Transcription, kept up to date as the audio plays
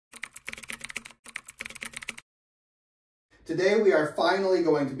Today we are finally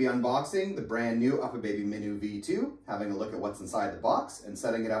going to be unboxing the brand new Uppababy Minu V2, having a look at what's inside the box and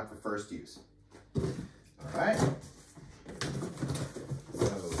setting it up for first use. All right.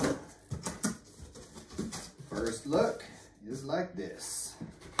 So, first look is like this.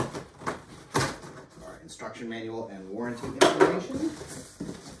 Our instruction manual and warranty information.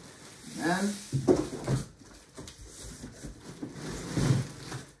 And then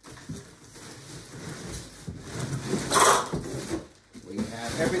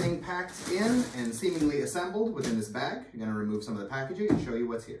everything packed in and seemingly assembled within this bag. I'm going to remove some of the packaging and show you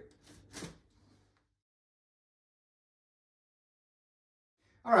what's here.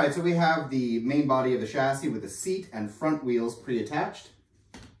 All right, so we have the main body of the chassis with the seat and front wheels pre-attached.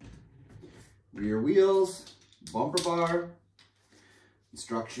 Rear wheels, bumper bar,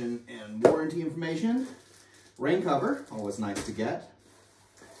 instruction and warranty information, rain cover, always nice to get,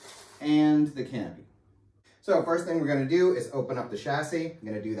 and the canopy. So first thing we're going to do is open up the chassis. I'm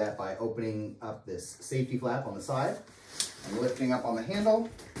going to do that by opening up this safety flap on the side and lifting up on the handle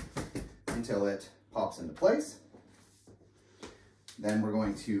until it pops into place. Then we're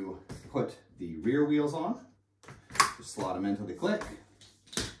going to put the rear wheels on. Just slot them into the click.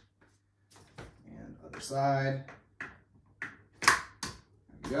 And other side. There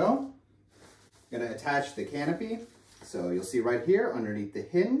we go. I'm going to attach the canopy. So you'll see right here underneath the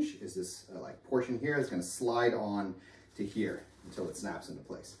hinge is this like portion here that's going to slide on to here until it snaps into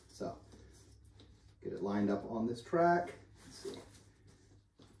place. So get it lined up on this track. Let's see.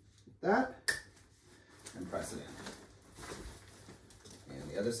 Like that, and press it in. And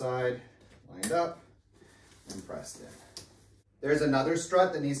the other side lined up and pressed in. There's another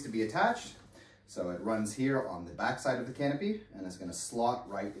strut that needs to be attached. So it runs here on the back side of the canopy and it's going to slot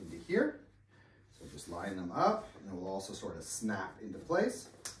right into here. So just line them up and it will also sort of snap into place.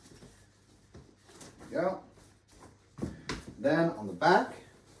 There we go. Then on the back,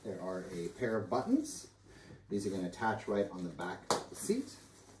 there are a pair of buttons. These are going to attach right on the back of the seat.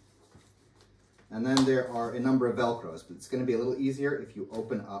 And then there are a number of Velcros, but it's going to be a little easier if you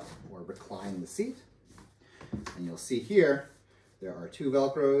open up or recline the seat. And you'll see here, there are two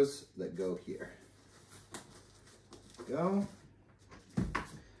Velcros that go here. There we go.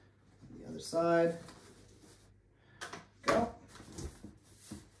 The other side. Go.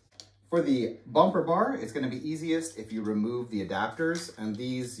 For the bumper bar, it's going to be easiest if you remove the adapters, and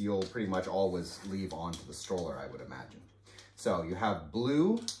these you'll pretty much always leave onto the stroller, I would imagine. So you have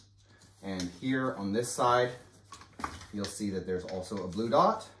blue, and here on this side, you'll see that there's also a blue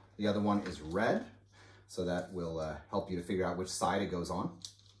dot. The other one is red, so that will help you to figure out which side it goes on,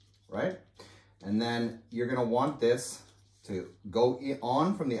 right? And then you're going to want this to go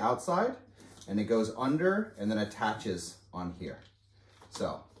on from the outside, and it goes under and then attaches on here.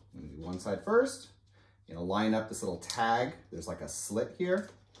 So I'm gonna do one side first. You're gonna line up this little tag. There's like a slit here,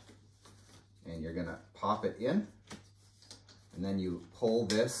 and you're gonna pop it in, and then you pull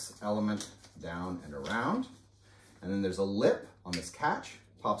this element down and around, and then there's a lip on this catch,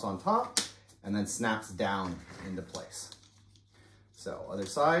 pops on top, and then snaps down into place. So other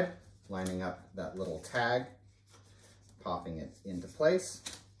side, lining up that little tag, popping it into place,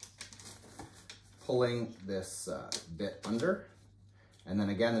 pulling this bit under, and then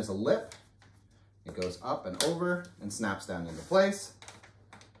again there's a lip. It goes up and over and snaps down into place,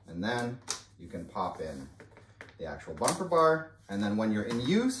 and then you can pop in the actual bumper bar, and then when you're in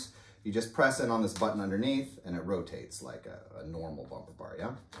use, you just press in on this button underneath and it rotates like a normal bumper bar,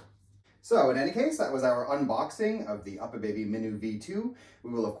 yeah? So in any case, that was our unboxing of the Uppababy Minu V2. We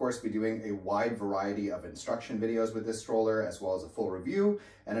will of course be doing a wide variety of instruction videos with this stroller, as well as a full review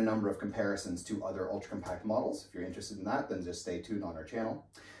and a number of comparisons to other ultra-compact models. If you're interested in that, then just stay tuned on our channel.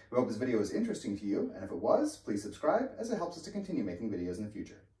 We hope this video was interesting to you, and if it was, please subscribe, as it helps us to continue making videos in the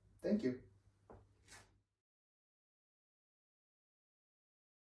future. Thank you.